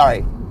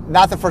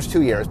the first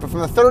 2 years, but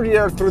from the 3rd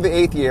year through the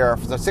 8th year,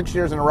 so 6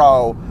 years in a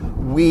row,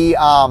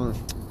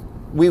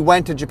 we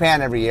went to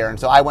Japan every year. And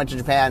so I went to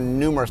Japan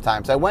numerous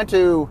times. I went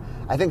to,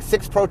 I think,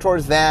 6 Pro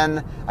Tours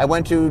then. I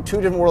went to 2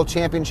 different World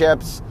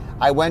Championships.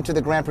 I went to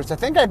the Grand Prix. I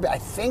think I've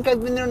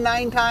been there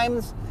 9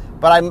 times,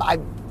 but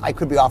I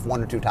could be off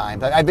 1 or 2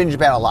 times. I've been to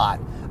Japan a lot.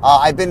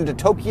 I've been to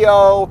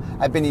Tokyo.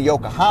 I've been to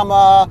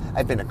Yokohama.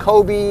 I've been to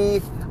Kobe.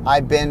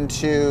 I've been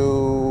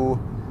to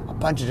a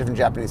bunch of different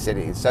Japanese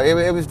cities. So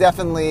it was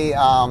definitely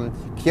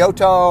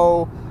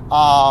Kyoto.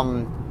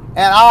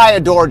 And I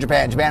adore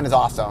Japan. Japan is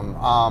awesome.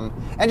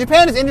 And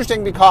Japan is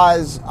interesting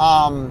because,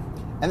 and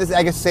this is,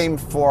 I guess, same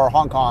for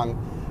Hong Kong.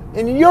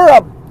 In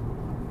Europe,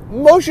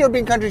 most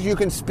European countries, you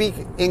can speak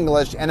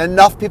English, and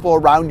enough people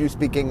around you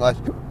speak English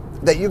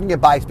that you can get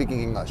by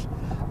speaking English.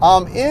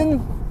 In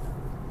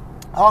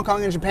Hong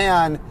Kong and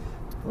Japan,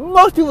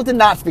 most people did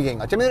not speak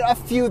English. I mean, there are a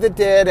few that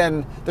did,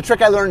 and the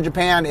trick I learned in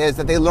Japan is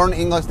that they learn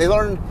English. They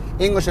learn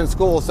English in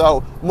school,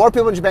 so more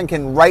people in Japan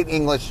can write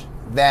English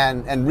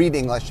and read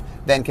English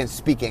than can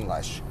speak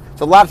English.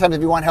 So a lot of times,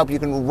 if you want help, you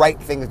can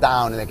write things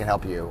down, and they can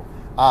help you.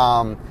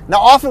 Now,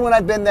 often when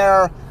I've been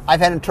there,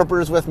 I've had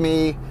interpreters with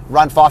me.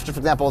 Ron Foster, for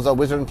example, is a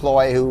Wizard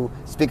employee who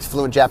speaks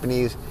fluent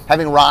Japanese.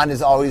 Having Ron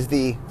is always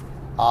the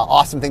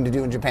awesome thing to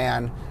do in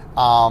Japan.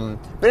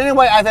 But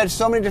anyway, I've had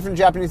so many different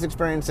Japanese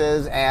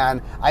experiences,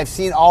 and I've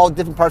seen all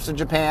different parts of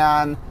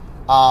Japan.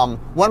 One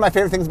of my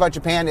favorite things about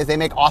Japan is they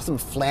make awesome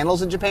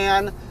flannels in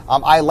Japan.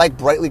 I like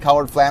brightly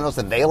colored flannels,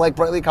 and they like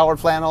brightly colored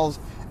flannels.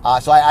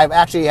 So I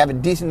actually have a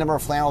decent number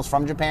of flannels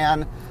from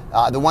Japan.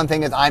 The one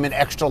thing is I'm an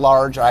extra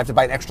large. I have to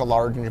buy an extra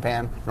large in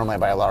Japan. Normally I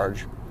buy a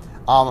large.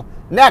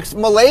 Next,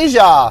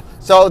 Malaysia.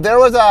 So there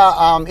was a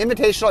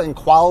invitational in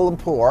Kuala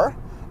Lumpur.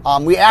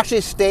 We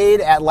actually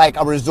stayed at like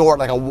a resort,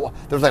 there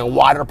was like a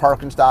water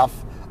park and stuff.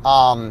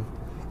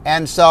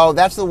 And so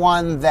that's the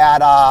one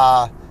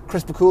that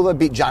Chris Bakula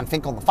beat John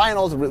Finkel in the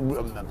finals.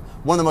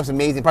 One of the most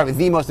amazing, probably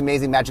the most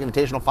amazing Magic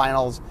Invitational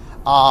finals.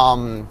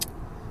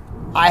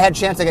 I had a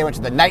chance to went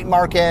to the night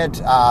market.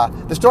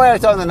 The story I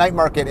saw in the night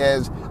market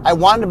is I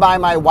wanted to buy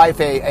my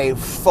wife a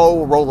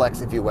faux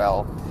Rolex, if you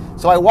will.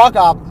 So I walk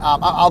up,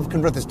 I'll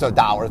convert this to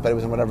dollars, but it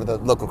was in whatever the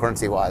local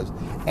currency was.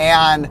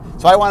 And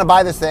so I want to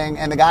buy this thing,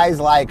 and the guy's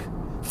like,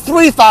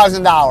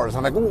 $3,000.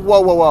 I'm like,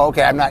 whoa,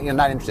 okay, I'm not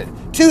interested.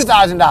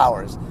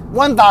 $2,000,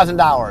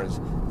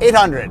 $1,000,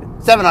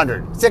 800,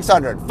 700,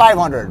 600,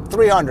 500,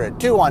 300,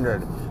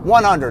 200,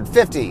 100,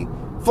 50,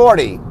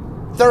 40,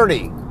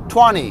 30,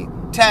 20,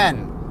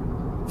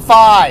 10,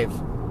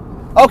 5.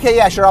 Okay,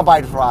 yeah, sure, I'll buy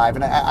it for 5.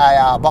 And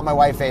I bought my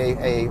wife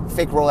a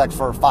fake Rolex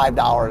for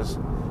 $5.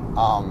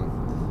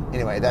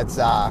 Anyway, that's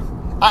I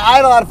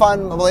had a lot of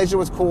fun. Malaysia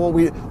was cool.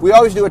 We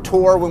always do a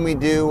tour when we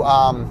do,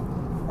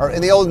 or or in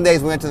the olden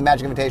days, we went to the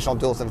Magic Invitational,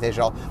 Duelist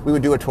Invitational. We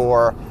would do a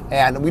tour,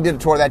 and we did a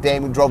tour that day,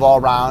 and we drove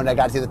all around. I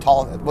got to see the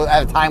tallest, well,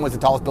 at the time was the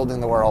tallest building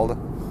in the world.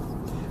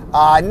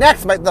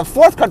 Next, the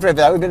fourth country I've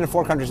been, we've been in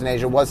 4 countries in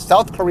Asia, was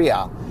South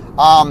Korea.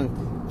 Have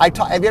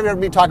you ever heard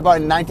me talk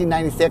about in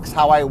 1996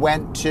 how I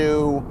went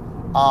to,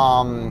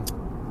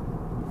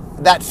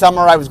 that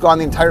summer, I was gone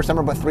the entire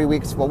summer, but 3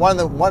 weeks. Well, one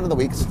of the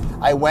weeks,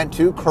 I went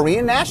to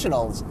Korean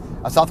Nationals,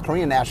 South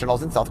Korean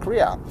Nationals in South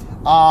Korea.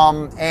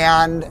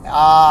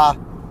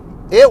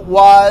 It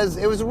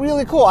was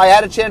really cool. I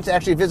had a chance to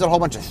actually visit a whole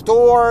bunch of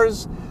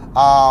stores.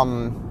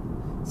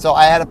 So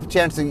I had a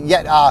chance to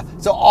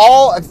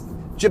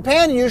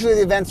Japan, usually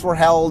the events were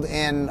held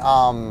in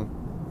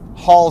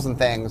halls and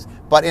things,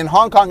 but in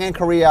Hong Kong and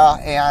Korea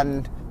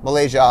and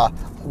Malaysia,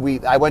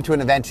 I went to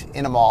an event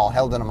in a mall,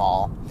 held in a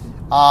mall.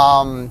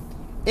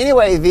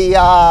 Anyway, the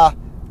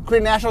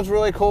Korean Nationals was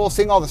really cool.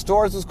 Seeing all the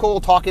stores was cool.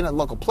 Talking to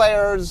local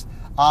players.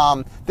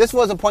 This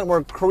was a point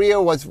where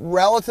Korea was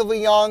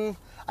relatively young.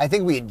 I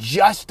think we had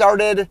just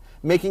started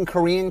making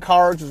Korean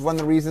cards, which was one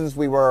of the reasons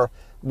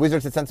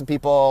Wizards had sent some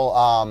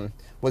people,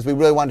 was we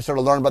really wanted to sort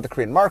of learn about the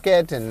Korean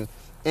market. And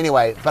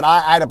anyway, but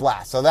I had a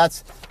blast. So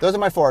those are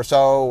my 4.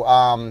 So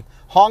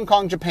Hong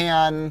Kong,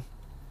 Japan,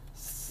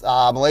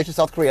 Malaysia,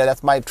 South Korea.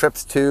 That's my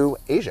trips to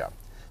Asia.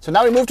 So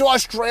now we move to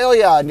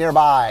Australia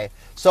nearby.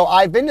 So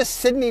I've been to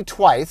Sydney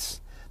twice.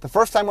 The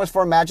first time was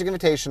for a Magic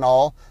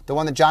Invitational, the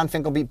one that John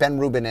Finkel beat Ben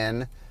Rubin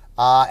in.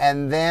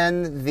 And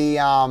then the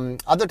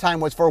other time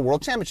was for a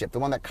World Championship, the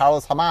one that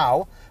Carlos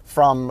Hamao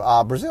from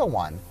Brazil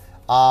won.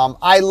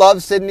 I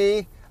love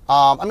Sydney.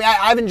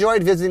 I've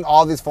enjoyed visiting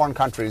all these foreign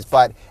countries,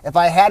 but if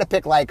I had to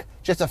pick like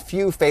just a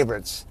few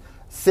favorites,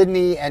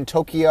 Sydney and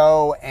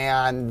Tokyo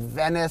and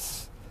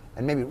Venice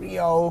and maybe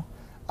Rio.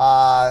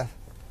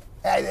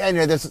 And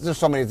there's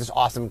so many just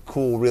awesome,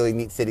 cool, really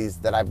neat cities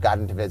that I've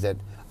gotten to visit.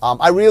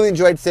 I really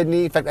enjoyed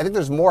Sydney. In fact, I think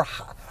there's more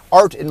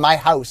art in my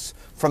house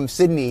from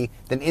Sydney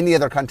than any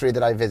other country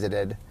that I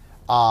visited.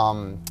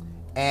 And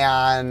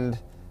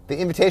the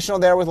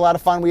Invitational there was a lot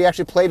of fun. We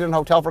actually played in a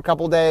hotel for a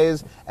couple of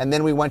days, and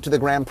then we went to the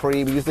Grand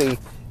Prix. We usually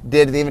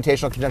did the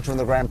Invitational in conjunction with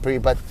the Grand Prix,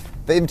 but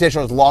the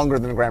Invitational is longer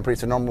than the Grand Prix,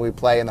 so normally we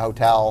play in the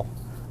hotel.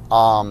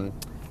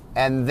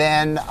 And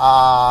then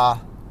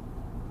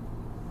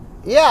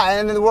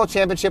the World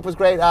Championship was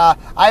great. I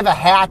have a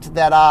hat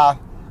that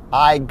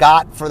I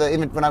got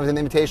when I was in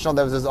the Invitational.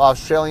 There was this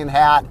Australian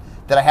hat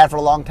that I had for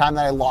a long time.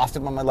 Then I lost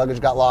it when my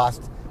luggage got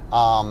lost.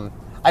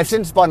 I've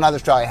since bought another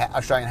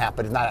Australian hat,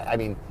 but it's not.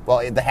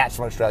 The hat's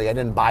from Australia. I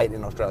didn't buy it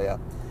in Australia.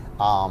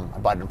 I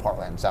bought it in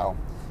Portland. So,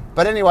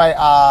 but anyway,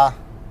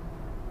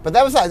 but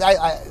that was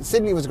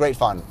Sydney was great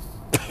fun.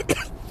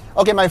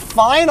 Okay, my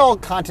final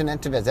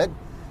continent to visit.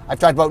 I've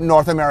talked about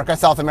North America,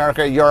 South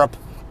America, Europe,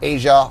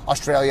 Asia,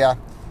 Australia.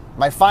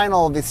 My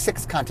final, the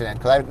 6th continent,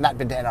 because I've not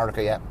been to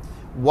Antarctica yet,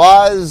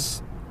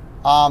 was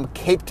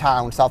Cape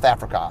Town, South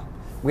Africa.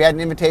 We had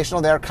an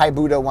Invitational there. Kai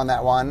Buda won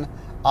that one.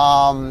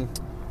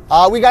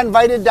 We got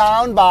invited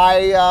down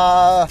by...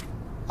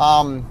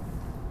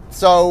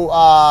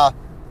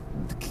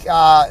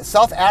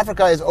 South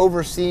Africa is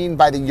overseen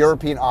by the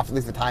European office, at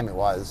least the time it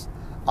was.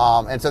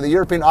 And so the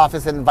European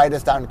office had invited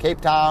us down to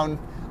Cape Town.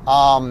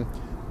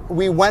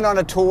 We went on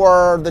a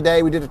tour the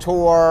day we did a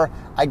tour.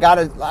 I got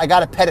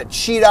a pet a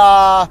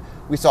cheetah.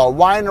 We saw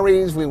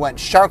wineries. We went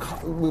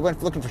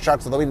looking for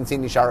sharks, although we didn't see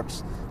any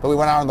sharks. But we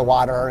went out on the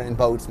water in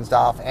boats and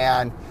stuff.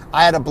 And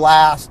I had a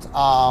blast.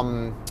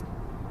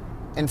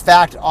 In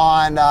fact,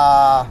 on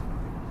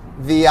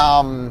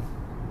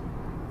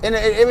and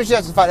it was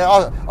just fun.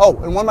 Oh,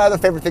 and one of my other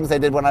favorite things I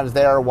did when I was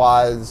there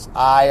was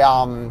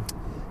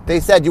they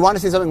said, you want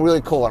to see something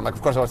really cool? I'm like,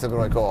 of course I want to see something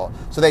really cool.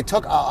 So they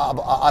took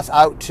us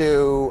out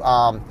to,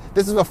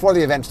 this is before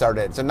the event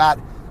started, so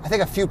I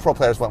think a few pro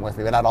players went with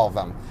me, but not all of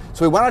them.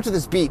 So we went out to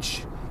this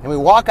beach, and we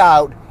walk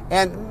out,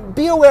 and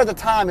be aware at the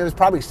time, it was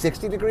probably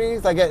 60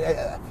 degrees. Like,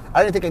 I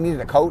didn't think I needed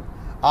a coat.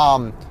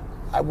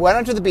 I went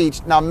out to the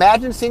beach. Now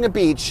imagine seeing a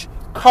beach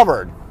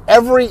covered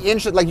every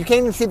inch, like you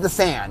can't even see the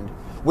sand,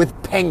 with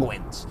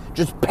penguins.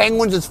 Just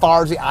penguins as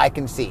far as the eye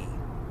can see.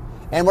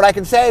 And what I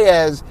can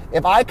say is,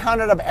 if I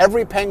counted up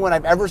every penguin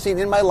I've ever seen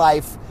in my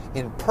life,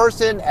 in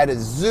person, at a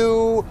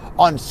zoo,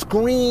 on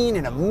screen,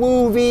 in a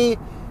movie,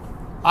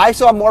 I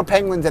saw more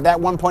penguins at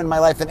that one point in my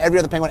life than every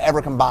other penguin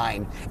ever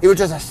combined. It was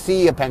just a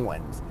sea of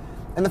penguins.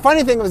 And the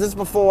funny thing was, this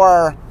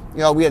before,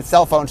 we had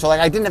cell phones, so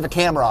I didn't have a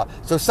camera.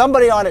 So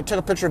somebody on it took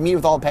a picture of me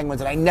with all the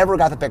penguins, and I never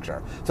got the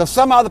picture. So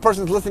somehow the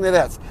person's listening to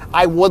this,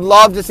 I would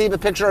love to see the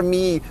picture of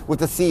me with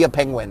the sea of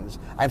penguins.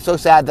 I'm so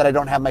sad that I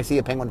don't have my sea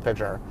of penguins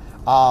picture.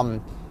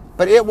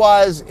 But it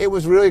was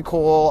really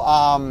cool.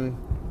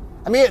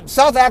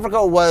 South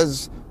Africa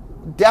was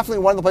definitely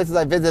one of the places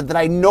I visited that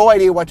I had no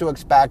idea what to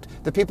expect.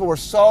 The people were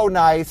so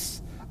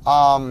nice.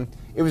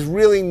 It was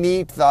really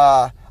neat.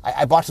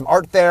 I bought some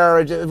art there.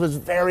 It was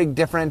very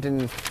different,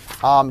 and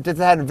it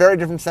had a very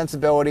different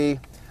sensibility.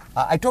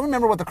 I don't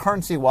remember what the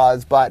currency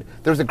was, but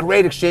there was a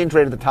great exchange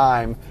rate at the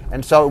time.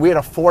 And so we had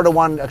a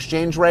 4-to-1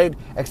 exchange rate,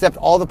 except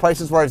all the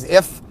prices were as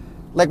if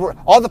like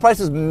all the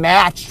prices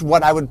matched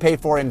what I would pay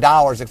for in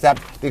dollars,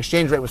 except the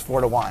exchange rate was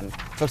 4-1.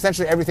 So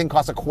essentially everything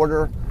costs a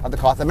quarter of the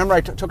cost. I remember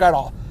I took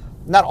out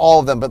not all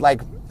of them, but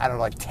like, I don't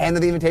know, like 10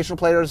 of the Invitational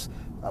players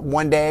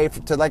one day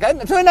to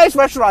a nice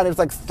restaurant. It was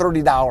like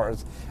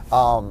 $30.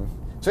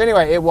 So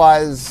anyway, it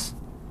was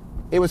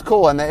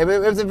cool, and it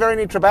was a very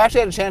neat trip. I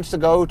actually had a chance to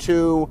go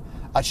to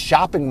a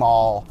shopping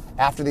mall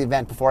after the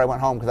event before I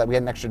went home because we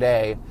had an extra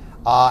day.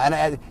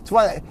 And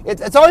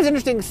it's always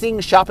interesting seeing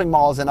shopping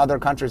malls in other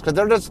countries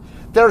because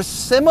they're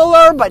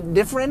similar but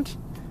different.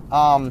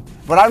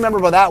 What I remember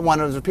about that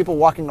one was people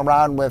walking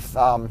around with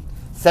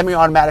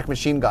semi-automatic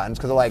machine guns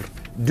because they're like,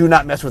 do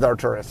not mess with our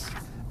tourists.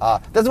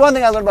 That's one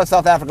thing I learned about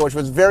South Africa, which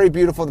was very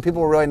beautiful. The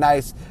people were really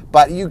nice,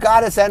 but you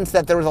got a sense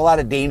that there was a lot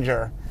of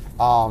danger.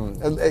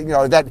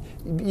 That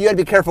you had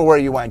to be careful where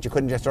you went. You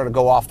couldn't just sort of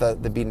go off the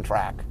beaten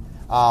track.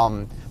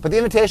 But the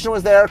Invitational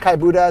was there. Kai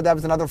Budde, that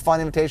was another fun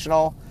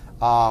Invitational.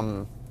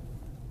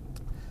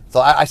 So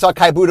I saw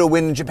Kai Budde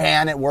win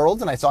Japan at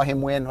Worlds, and I saw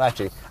him win. Well,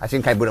 actually, I've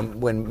seen Kai Budde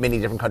win many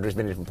different countries,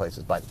 many different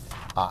places, but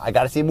I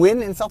got to see him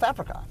win in South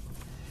Africa.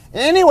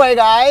 Anyway,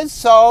 guys,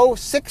 so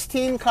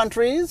 16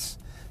 countries.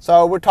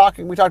 So we talked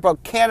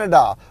about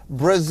Canada,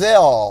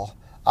 Brazil,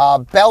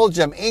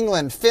 Belgium,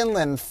 England,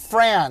 Finland,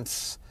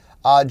 France,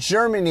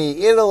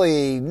 Germany,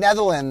 Italy,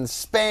 Netherlands,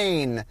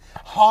 Spain,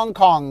 Hong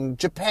Kong,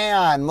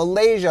 Japan,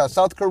 Malaysia,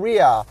 South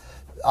Korea,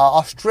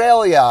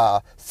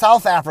 Australia,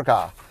 South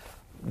Africa.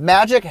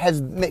 Magic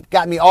has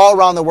got me all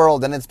around the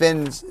world, and it's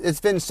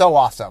been so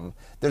awesome.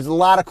 There's a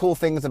lot of cool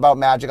things about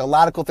Magic, a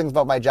lot of cool things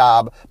about my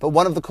job, but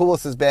one of the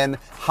coolest has been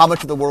how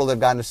much of the world I've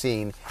gotten to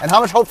see, and how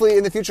much hopefully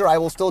in the future I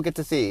will still get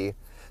to see.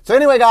 So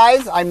anyway,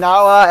 guys, I'm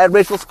now at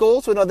Rachel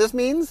School, so we know what this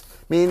means.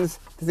 It means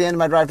it's the end of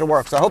my drive to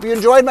work. So I hope you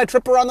enjoyed my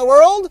trip around the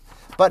world,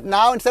 but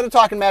now instead of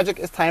talking magic,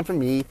 it's time for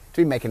me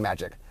to be making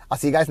magic. I'll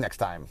see you guys next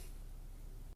time.